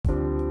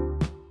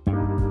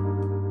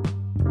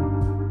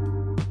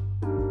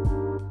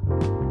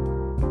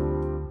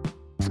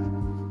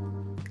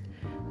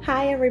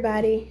Hi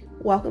everybody,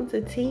 welcome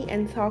to Tea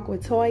and Talk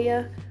with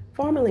Toya,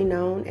 formerly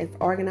known as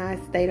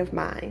Organized State of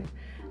Mind.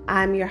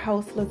 I'm your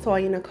host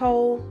LaToya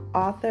Nicole,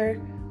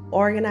 author,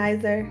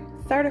 organizer,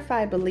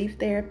 certified belief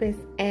therapist,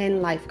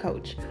 and life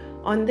coach.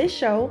 On this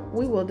show,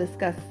 we will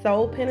discuss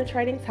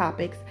soul-penetrating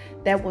topics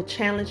that will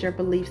challenge your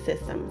belief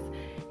systems.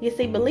 You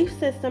see, belief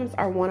systems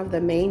are one of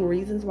the main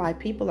reasons why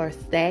people are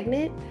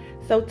stagnant,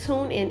 so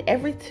tune in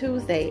every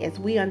Tuesday as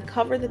we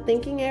uncover the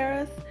thinking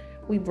errors.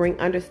 We bring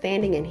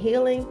understanding and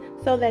healing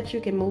so that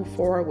you can move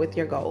forward with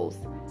your goals.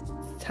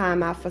 It's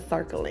time out for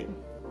circling.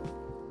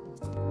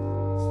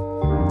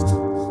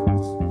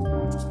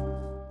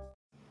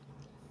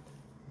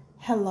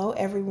 Hello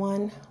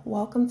everyone.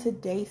 Welcome to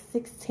day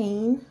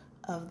 16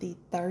 of the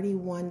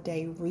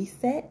 31-day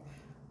reset.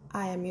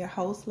 I am your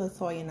host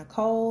LaToya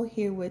Nicole,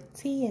 here with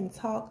Tea and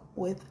Talk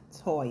with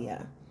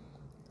Toya.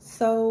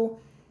 So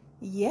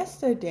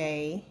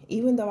yesterday,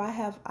 even though I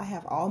have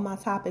all my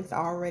topics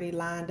already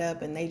lined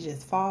up and they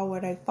just fall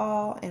where they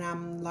fall, and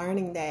I'm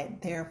learning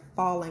that they're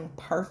falling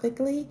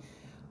perfectly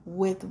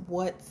with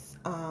what's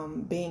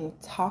being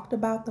talked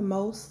about the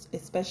most,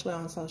 especially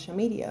on social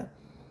media.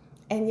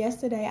 And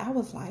yesterday I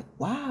was like,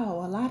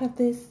 wow, a lot of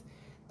this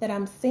that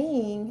I'm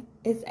seeing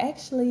is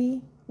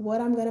actually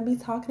what I'm going to be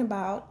talking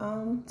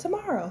about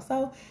tomorrow.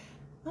 So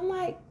I'm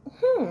like,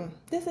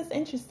 this is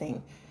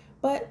interesting.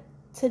 But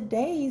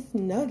today's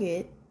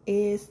nugget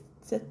is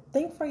to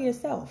think for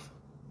yourself.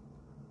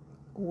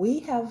 We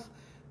have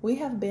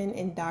been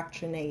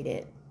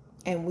indoctrinated,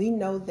 and we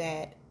know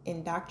that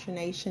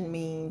indoctrination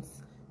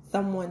means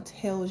someone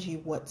tells you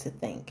what to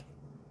think.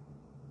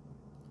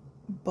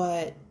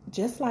 But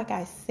just like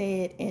I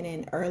said in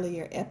an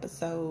earlier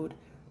episode,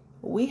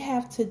 we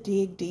have to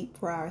dig deep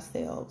for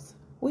ourselves.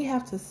 We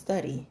have to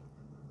study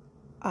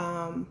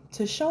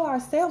to show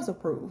ourselves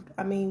approved.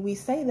 I mean, we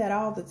say that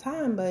all the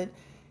time, but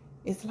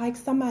it's like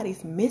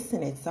somebody's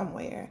missing it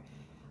somewhere.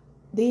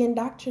 The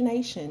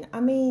indoctrination. I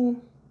mean,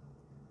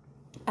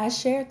 I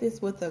shared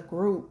this with a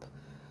group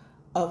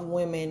of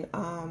women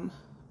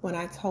when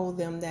I told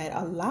them that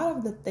a lot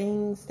of the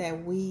things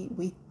that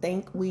we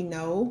think we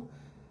know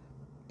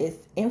is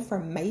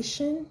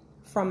information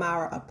from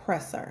our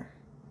oppressor.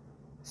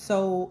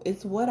 So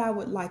it's what I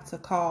would like to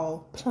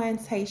call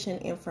plantation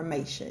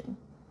information.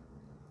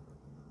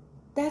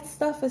 That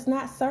stuff is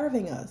not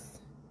serving us,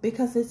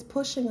 because it's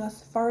pushing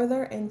us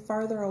further and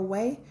further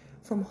away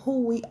from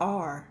who we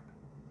are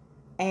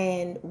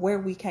and where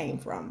we came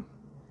from.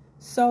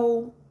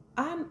 So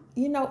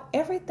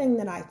everything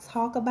that I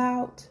talk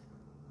about,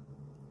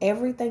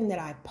 everything that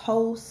I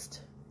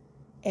post,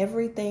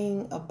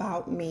 everything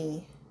about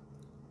me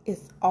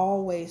is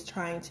always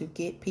trying to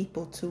get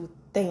people to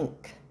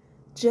think.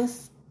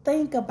 Just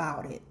think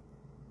about it.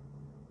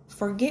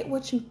 Forget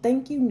what you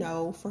think you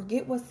know.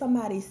 Forget what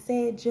somebody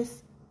said.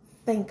 Just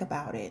think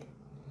about it.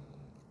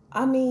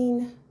 I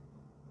mean,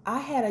 I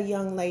had a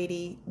young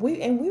lady,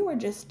 we were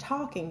just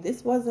talking.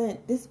 This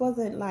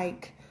wasn't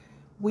like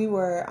we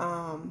were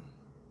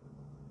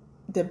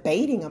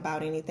debating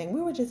about anything.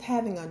 We were just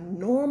having a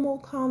normal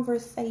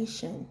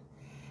conversation.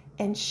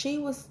 And she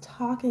was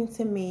talking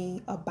to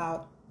me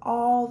about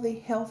all the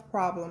health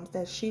problems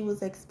that she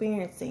was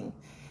experiencing.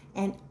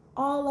 And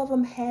all of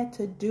them had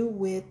to do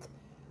with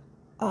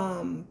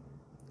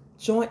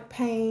joint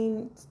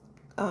pain,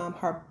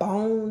 her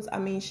bones. I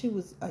mean, she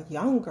was a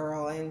young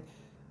girl and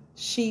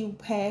she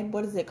had,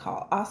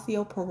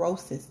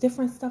 osteoporosis,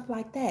 different stuff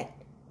like that.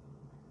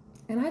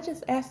 And I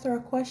just asked her a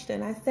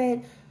question. I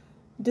said,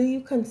 do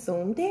you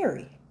consume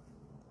dairy?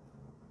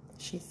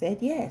 She said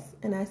yes.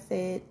 And I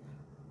said,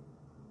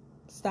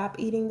 stop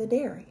eating the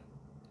dairy.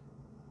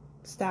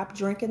 Stop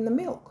drinking the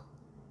milk.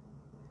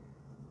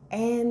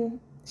 And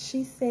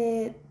she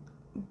said,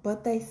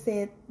 but they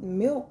said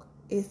milk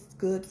is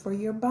good for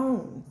your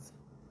bones.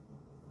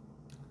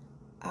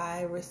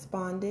 I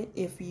responded,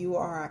 if you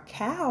are a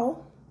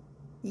cow,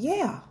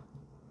 yeah.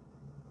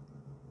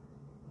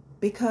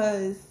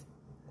 Because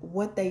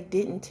what they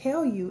didn't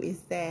tell you is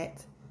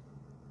that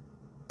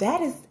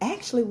is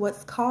actually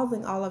what's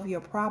causing all of your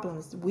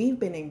problems. We've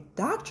been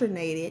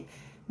indoctrinated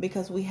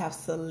because we have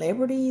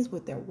celebrities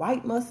with their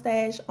white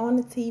mustache on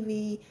the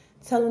TV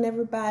telling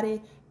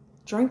everybody,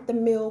 drink the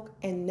milk,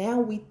 and now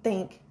we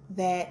think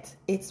that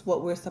it's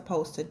what we're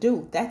supposed to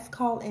do. That's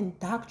called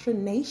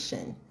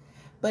indoctrination.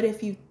 But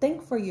if you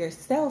think for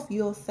yourself,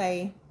 you'll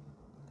say,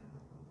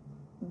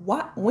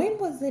 when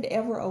was it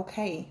ever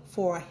okay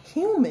for a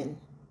human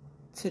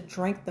to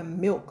drink the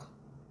milk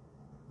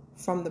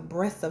from the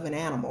breast of an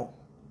animal?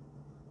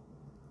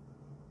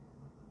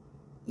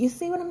 You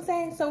see what I'm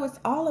saying? So it's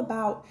all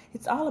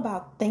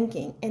about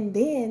thinking. And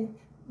then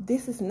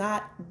this is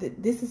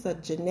a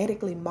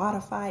genetically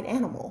modified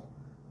animal.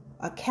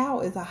 A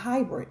cow is a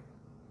hybrid.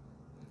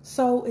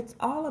 So it's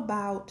all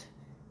about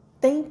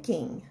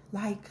thinking.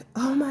 Like,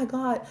 oh my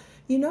God,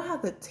 you know how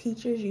the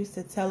teachers used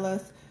to tell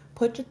us,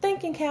 put your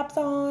thinking caps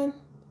on,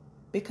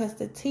 because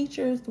the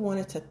teachers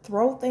wanted to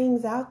throw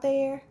things out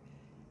there?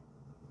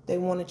 They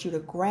wanted you to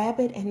grab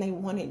it, and they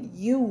wanted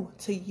you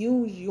to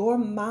use your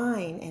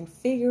mind and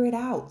figure it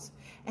out.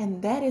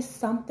 And that is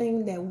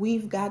something that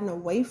we've gotten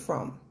away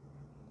from.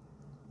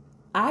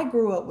 I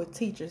grew up with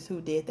teachers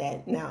who did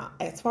that. Now,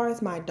 as far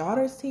as my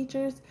daughter's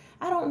teachers,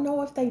 I don't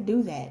know if they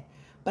do that.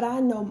 But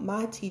I know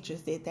my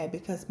teachers did that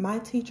because my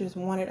teachers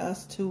wanted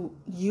us to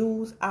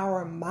use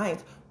our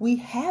minds. We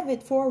have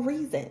it for a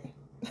reason.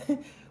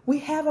 We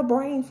have a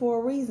brain for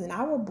a reason.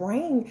 Our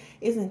brain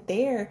isn't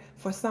there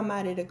for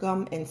somebody to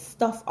come and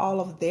stuff all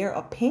of their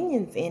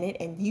opinions in it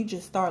and you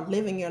just start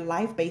living your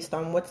life based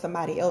on what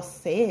somebody else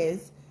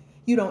says.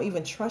 You don't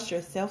even trust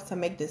yourself to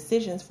make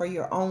decisions for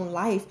your own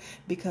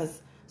life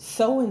because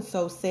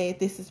so-and-so said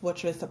this is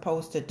what you're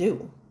supposed to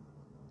do.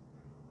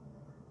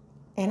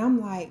 And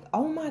I'm like,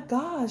 oh my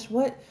gosh,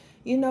 what,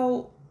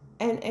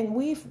 and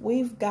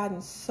we've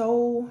gotten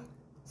so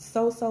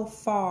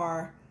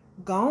far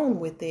gone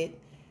with it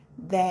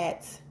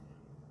that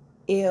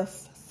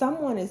if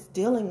someone is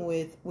dealing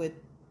with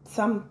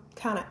some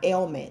kind of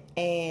ailment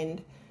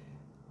and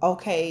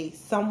okay,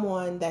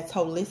 someone that's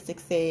holistic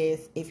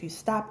says if you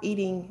stop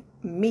eating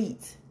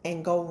meat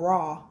and go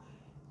raw,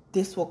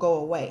 this will go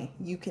away.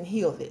 You can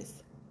heal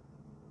this.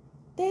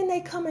 Then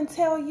they come and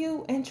tell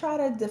you and try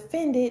to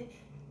defend it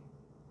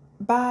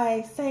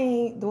by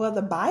saying, well,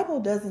 the Bible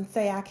doesn't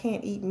say I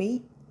can't eat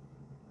meat.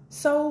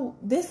 So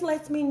this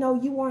lets me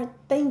know you weren't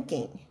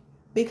thinking,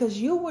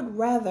 because you would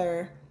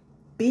rather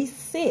be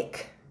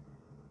sick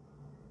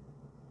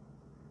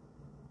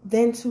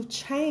than to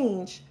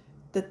change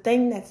the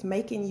thing that's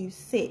making you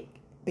sick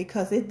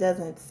because it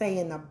doesn't say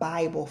in the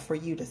Bible for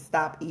you to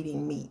stop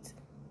eating meat.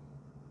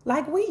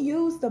 Like we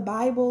use the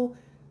Bible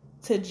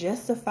to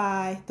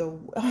justify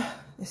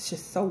it's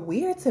just so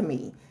weird to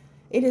me.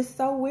 It is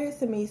so weird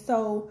to me.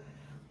 So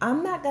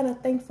I'm not going to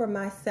think for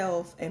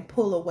myself and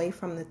pull away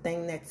from the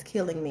thing that's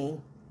killing me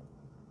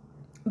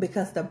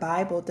because the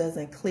Bible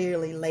doesn't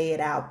clearly lay it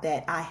out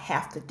that I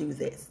have to do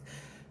this.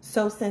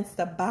 So since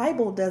the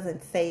Bible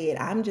doesn't say it,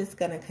 I'm just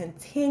going to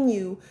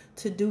continue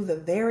to do the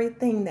very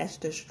thing that's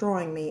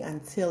destroying me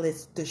until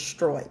it's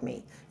destroyed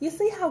me. You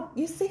see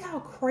how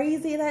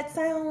crazy that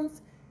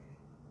sounds?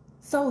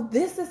 So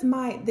this is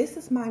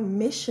my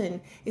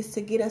mission, is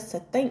to get us to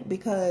think,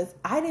 because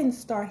I didn't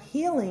start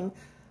healing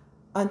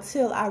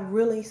until I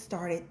really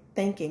started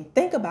thinking.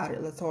 Think about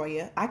it,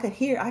 Latoya. I could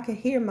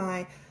hear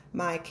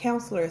my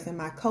counselors and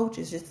my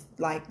coaches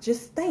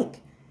just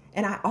think.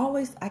 And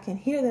I can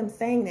hear them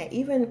saying that.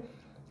 Even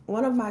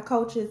one of my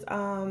coaches,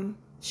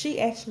 she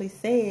actually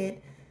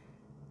said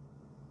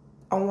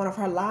on one of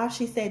her lives,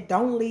 she said,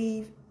 don't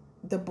leave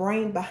the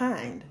brain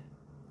behind.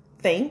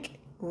 Think,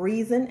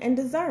 reason, and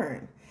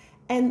discern.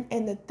 And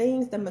the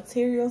things, the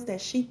materials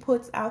that she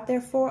puts out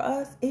there for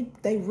us,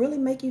 they really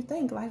make you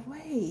think like,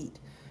 wait,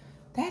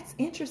 that's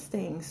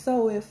interesting.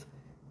 So if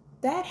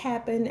that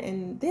happened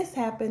and this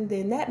happened,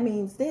 then that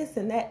means this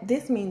and that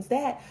this means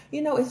that.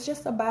 It's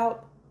just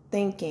about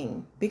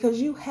thinking,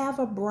 because you have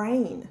a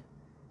brain.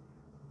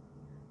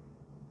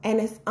 And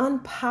as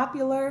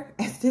unpopular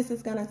as this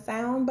is going to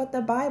sound, but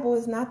the Bible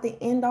is not the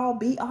end all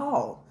be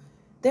all.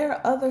 There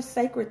are other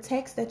sacred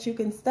texts that you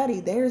can study.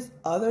 There's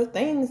other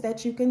things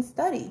that you can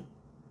study.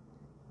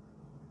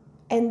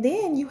 And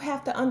then you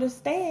have to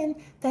understand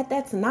that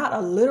that's not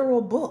a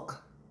literal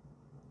book.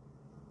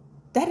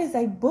 That is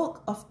a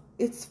book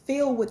it's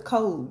filled with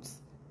codes.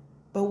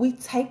 But we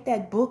take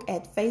that book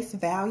at face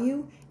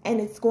value,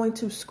 and it's going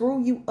to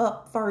screw you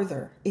up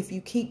further if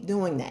you keep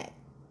doing that.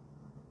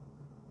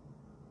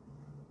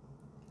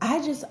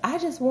 I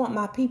just want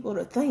my people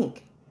to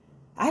think.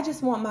 I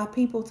just want my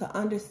people to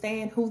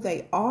understand who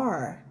they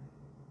are,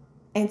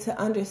 and to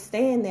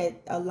understand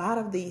that a lot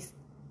of these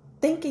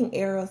thinking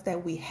errors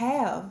that we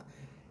have,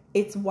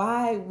 it's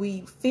why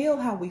we feel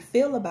how we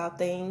feel about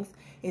things.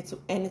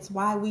 It's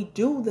why we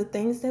do the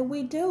things that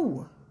we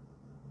do.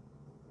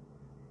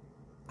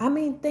 I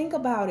mean, think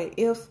about it.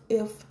 If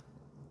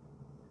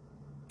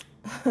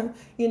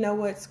you know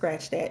what,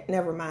 scratch that.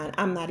 Never mind.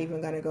 I'm not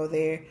even going to go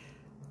there.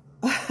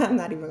 I'm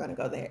not even going to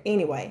go there.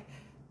 Anyway,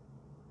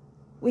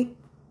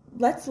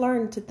 let's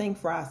learn to think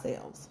for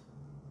ourselves.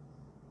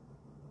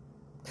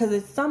 Because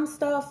it's some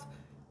stuff,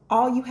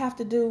 all you have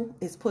to do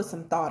is put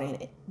some thought in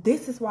it.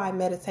 This is why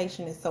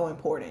meditation is so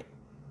important.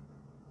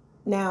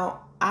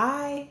 Now,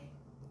 I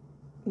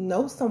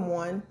know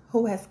someone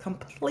who has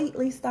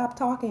completely stopped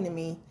talking to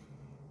me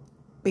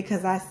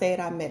because I said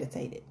I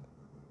meditated.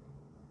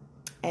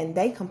 And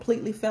they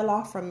completely fell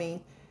off from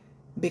me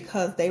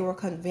because they were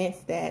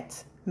convinced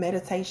that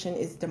meditation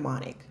is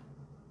demonic.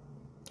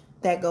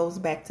 That goes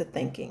back to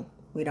thinking.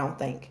 We don't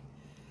think.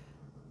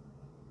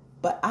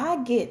 But I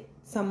get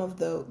some of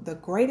the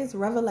greatest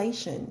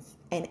revelations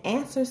and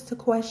answers to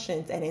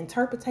questions and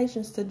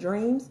interpretations to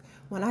dreams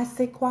when I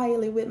sit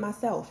quietly with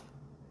myself.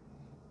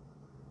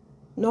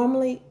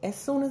 Normally, as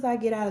soon as I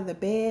get out of the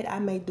bed, I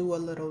may do a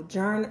little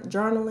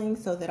journaling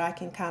so that I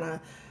can kind of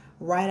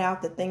write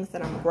out the things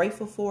that I'm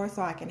grateful for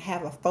so I can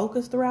have a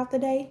focus throughout the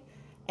day.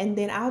 And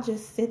then I'll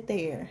just sit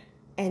there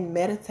and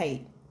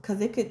meditate,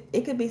 because it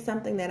could be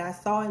something that I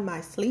saw in my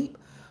sleep,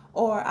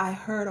 or I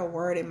heard a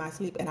word in my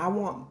sleep and I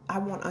want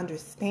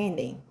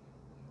understanding.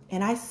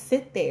 And I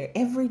sit there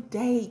every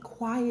day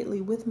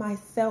quietly with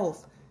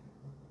myself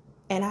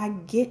and I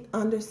get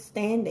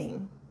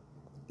understanding.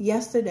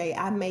 Yesterday,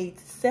 I made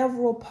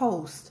several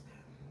posts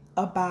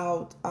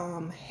about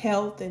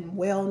health and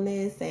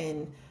wellness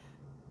and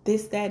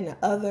this, that, and the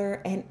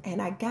other.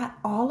 And I got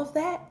all of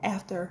that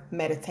after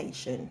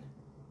meditation.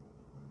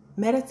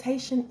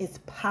 Meditation is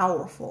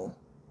powerful.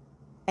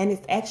 And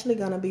it's actually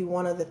going to be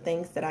one of the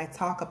things that I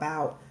talk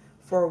about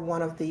for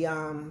one of the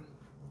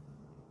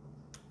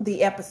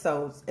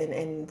episodes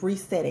and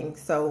resetting.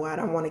 So I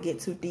don't want to get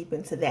too deep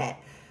into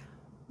that.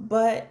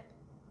 But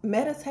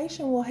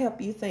meditation will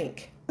help you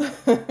think.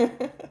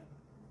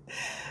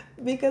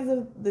 Because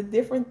of the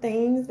different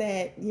things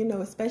that,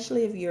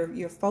 especially if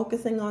you're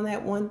focusing on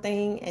that one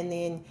thing and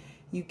then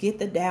you get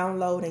the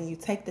download and you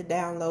take the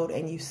download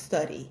and you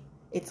study,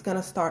 it's going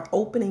to start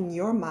opening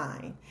your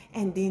mind.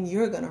 And then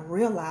you're going to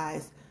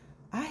realize,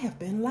 I have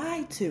been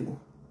lied to.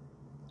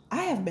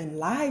 I have been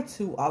lied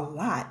to a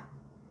lot.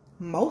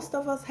 Most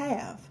of us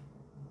have.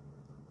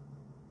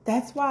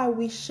 That's why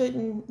we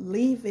shouldn't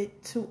leave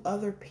it to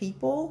other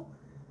people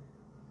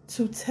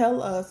to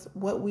tell us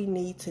what we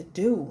need to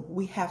do.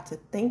 We have to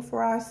think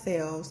for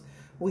ourselves.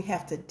 We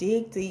have to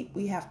dig deep.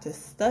 We have to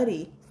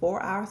study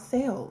for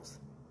ourselves.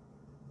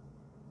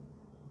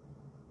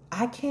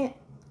 I can't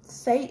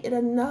say it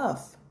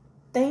enough.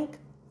 Think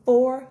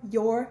for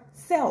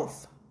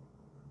yourself.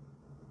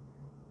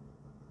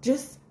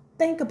 Just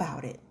think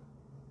about it.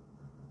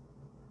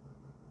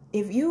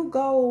 If you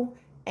go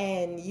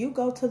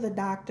to the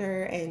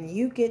doctor and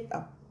you get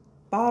a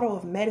bottle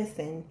of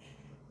medicine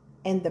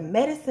and the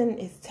medicine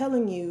is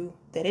telling you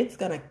that it's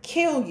going to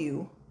kill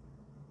you,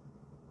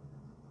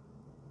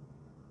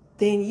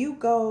 then you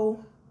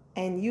go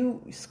and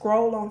you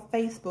scroll on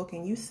Facebook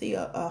and you see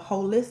a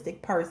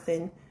holistic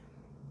person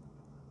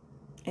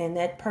and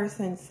that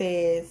person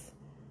says,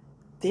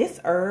 this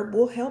herb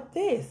will help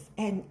this.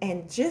 And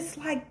just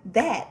like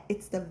that,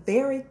 it's the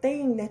very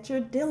thing that you're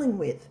dealing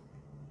with.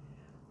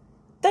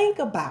 Think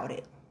about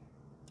it.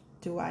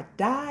 Do I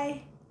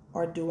die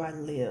or do I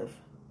live?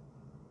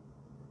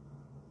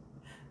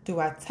 Do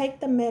I take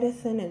the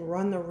medicine and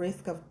run the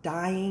risk of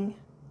dying?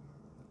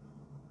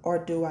 Or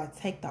do I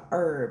take the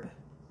herb?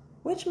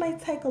 Which may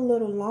take a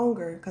little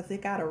longer because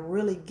it got to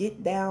really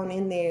get down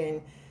in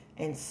there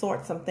and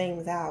sort some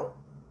things out.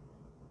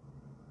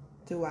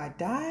 Do I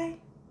die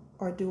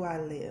or do I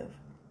live?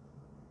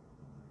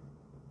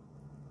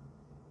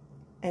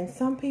 And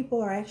some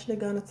people are actually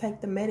going to take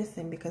the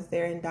medicine because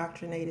they're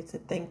indoctrinated to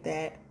think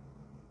that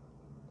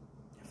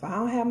if I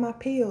don't have my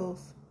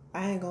pills,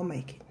 I ain't going to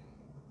make it.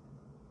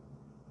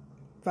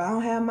 If I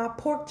don't have my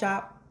pork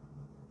chop,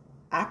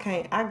 I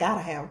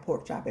gotta have a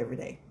pork chop every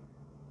day.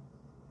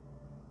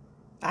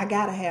 I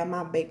gotta have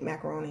my baked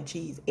macaroni and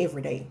cheese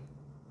every day.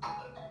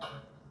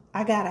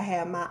 I gotta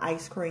have my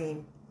ice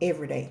cream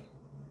every day.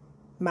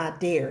 My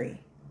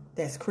dairy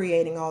that's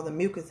creating all the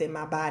mucus in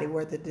my body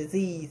where the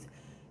disease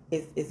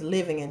is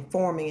living and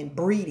forming and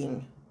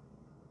breeding.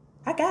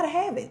 I gotta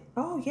have it.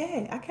 Oh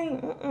yeah, I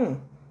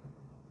can't,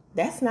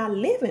 That's not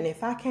living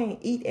if I can't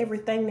eat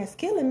everything that's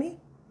killing me.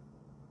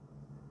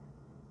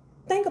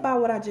 Think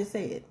about what I just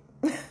said.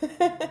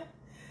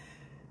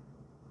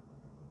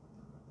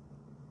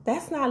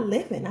 That's not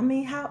living. I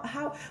mean,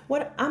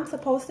 what I'm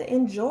supposed to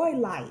enjoy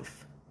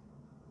life.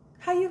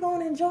 How you going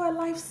to enjoy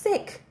life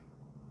sick?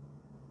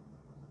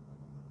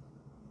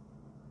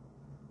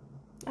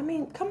 I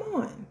mean, come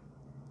on.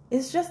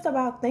 It's just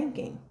about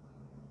thinking.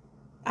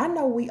 I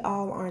know we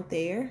all aren't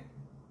there.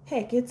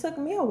 Heck, it took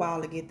me a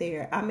while to get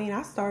there. I mean,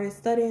 I started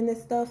studying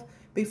this stuff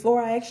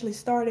before I actually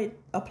started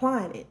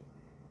applying it.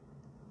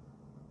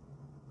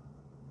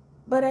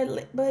 But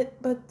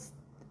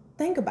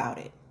think about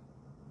it.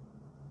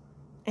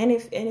 And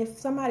if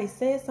somebody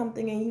says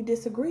something and you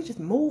disagree, just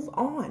move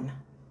on.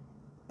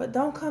 But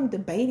don't come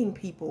debating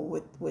people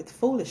with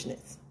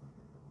foolishness.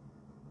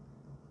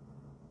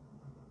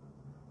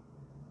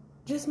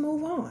 Just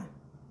move on.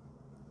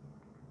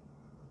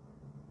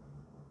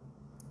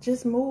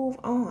 Just move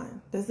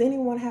on. Does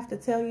anyone have to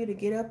tell you to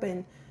get up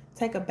and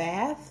take a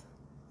bath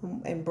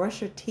and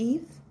brush your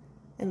teeth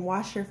and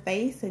wash your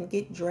face and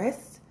get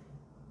dressed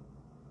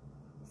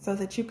so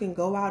that you can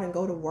go out and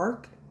go to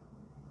work?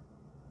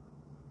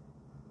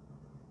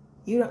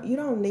 You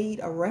don't need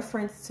a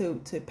reference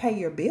to pay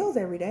your bills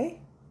every day,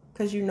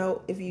 because you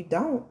know if you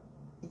don't,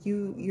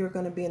 you're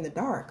going to be in the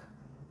dark.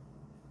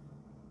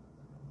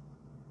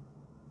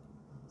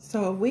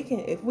 So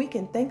if we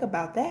can think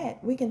about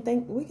that, we can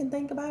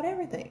think about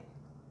everything.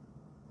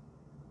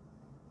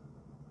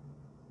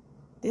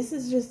 This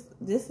is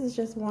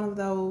just one of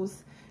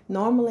those.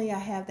 Normally I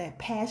have that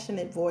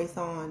passionate voice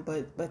on,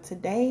 but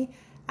today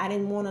I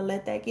didn't want to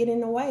let that get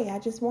in the way. I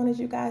just wanted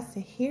you guys to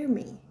hear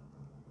me.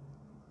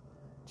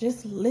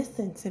 Just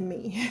listen to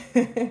me.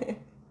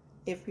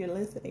 If you're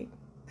listening.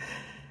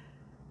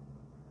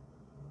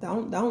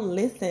 Don't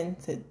listen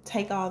to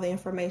take all the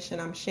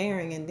information I'm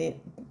sharing and then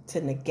to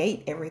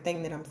negate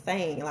everything that I'm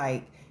saying.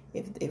 Like,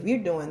 If you're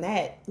doing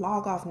that,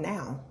 log off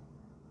now.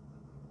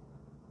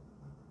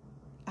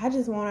 I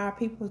just want our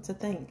people to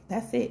think.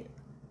 That's it.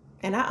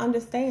 And I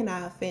understand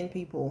I offend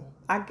people.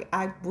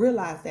 I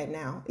realize that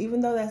now,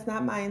 even though that's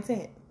not my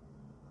intent.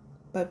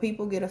 But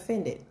people get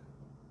offended.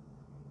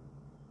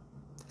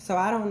 So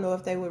I don't know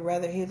if they would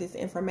rather hear this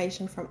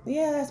information from,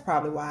 that's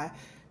probably why.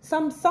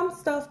 Some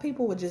stuff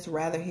people would just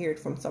rather hear it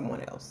from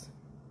someone else.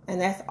 And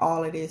that's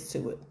all it is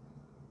to it.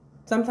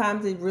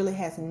 Sometimes it really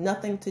has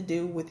nothing to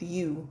do with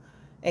you,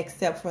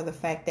 except for the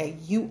fact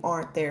that you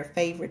aren't their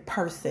favorite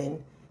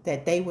person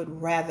that they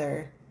would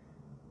rather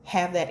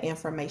have that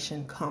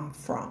information come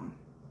from.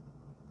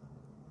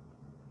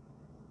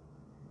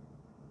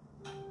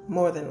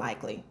 More than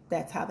likely,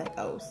 that's how that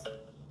goes.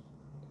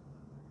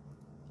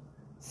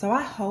 So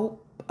I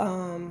hope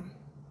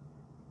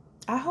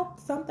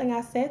something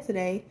I said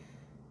today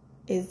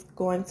is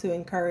going to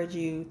encourage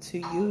you to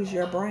use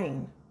your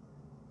brain,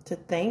 to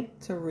think,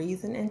 to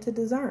reason, and to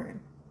discern.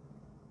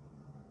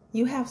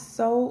 You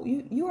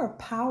are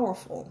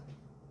powerful.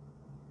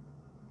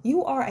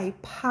 You are a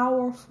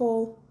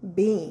powerful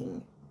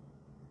being.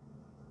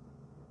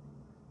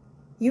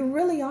 You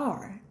really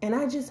are. And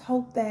I just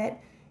hope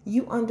that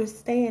you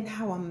understand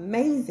how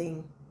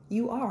amazing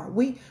you are.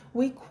 We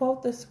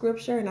quote the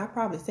scripture, and I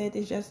probably said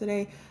this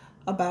yesterday,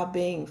 about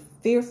being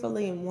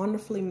fearfully and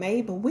wonderfully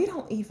made, but we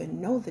don't even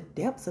know the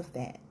depths of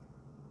that.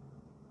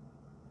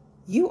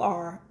 You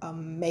are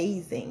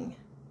amazing.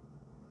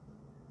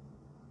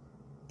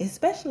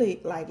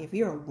 Especially like if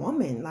you're a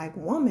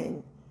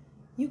woman,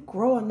 you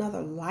grow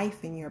another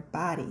life in your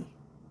body.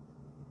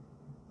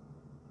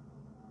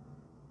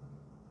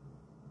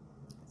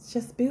 It's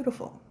just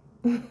beautiful.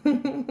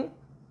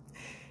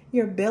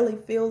 Your belly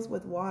fills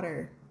with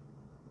water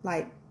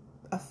like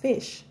a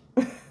fish.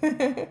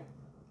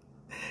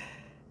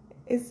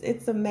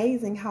 It's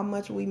amazing how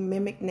much we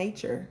mimic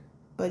nature,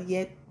 but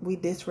yet we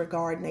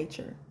disregard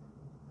nature.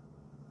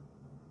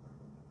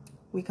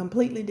 We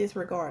completely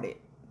disregard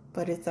it,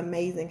 but it's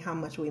amazing how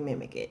much we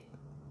mimic it.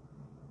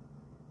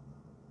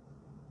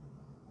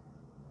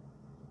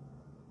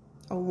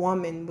 A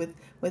woman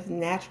with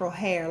natural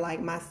hair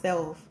like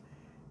myself,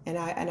 and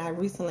I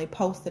recently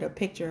posted a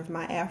picture of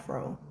my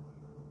afro.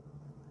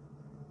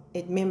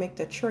 It mimicked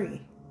a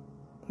tree.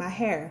 My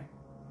hair.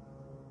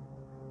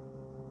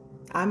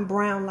 I'm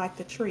brown like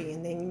the tree,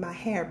 and then my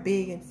hair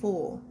big and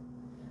full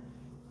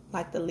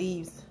like the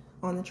leaves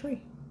on the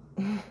tree.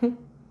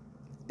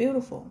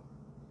 Beautiful.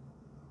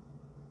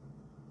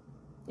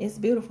 It's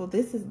beautiful.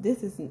 This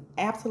is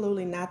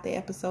absolutely not the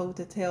episode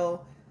to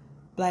tell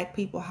Black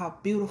people how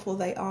beautiful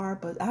they are,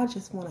 but I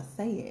just want to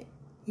say it.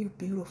 You're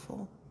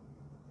beautiful.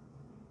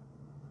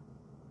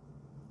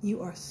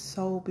 You are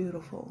so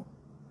beautiful.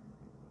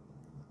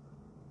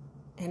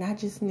 And I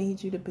just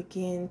need you to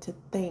begin to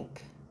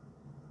think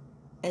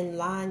and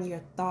line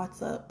your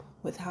thoughts up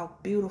with how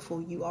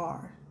beautiful you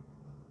are.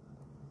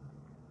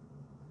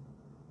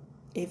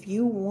 If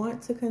you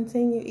want to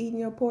continue eating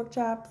your pork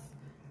chops,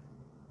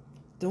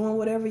 doing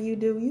whatever you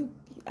do,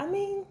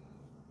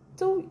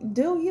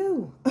 do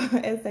you,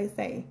 as they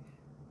say.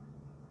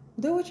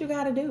 Do what you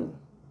got to do.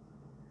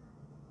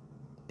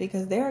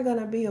 Because there are going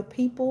to be a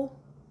people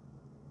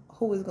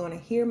who is going to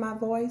hear my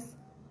voice,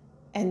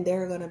 and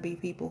there are going to be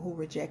people who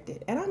reject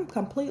it. And I'm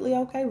completely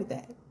okay with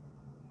that.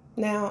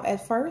 Now,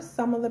 at first,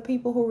 some of the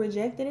people who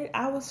rejected it,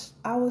 I was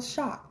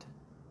shocked.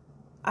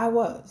 I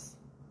was.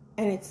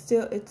 And it's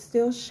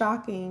still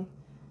shocking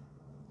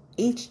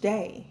each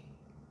day.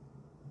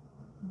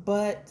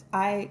 But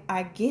I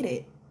get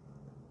it.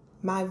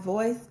 My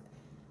voice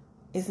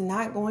is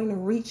not going to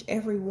reach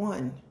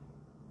everyone.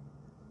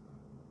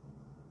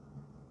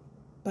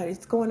 But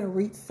it's going to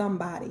reach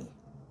somebody.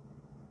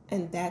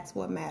 And that's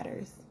what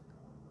matters.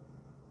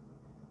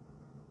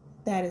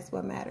 That is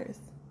what matters.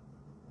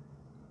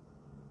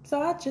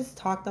 So I just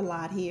talked a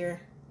lot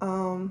here.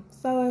 So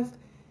if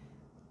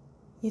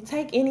you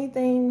take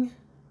anything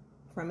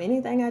from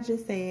anything I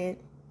just said,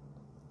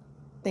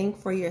 think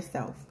for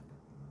yourself.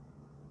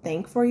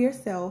 Think for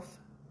yourself.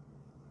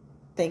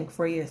 Think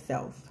for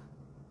yourself.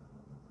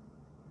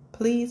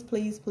 Please,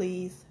 please,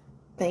 please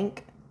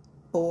think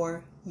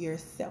for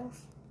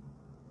yourself.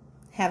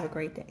 Have a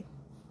great day.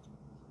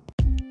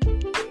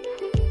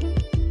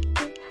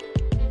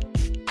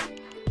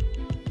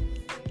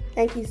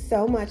 Thank you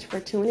so much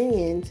for tuning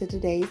in to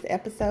today's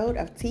episode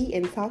of Tea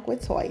and Talk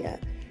with Toya.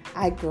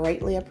 I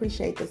greatly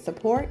appreciate the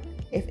support.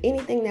 If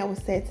anything that was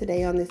said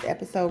today on this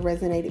episode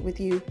resonated with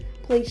you,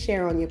 please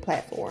share on your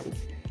platforms.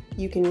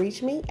 You can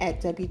reach me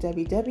at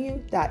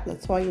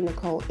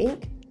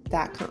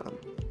www.latoyanicoleinc.com.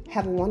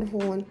 Have a wonderful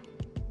one.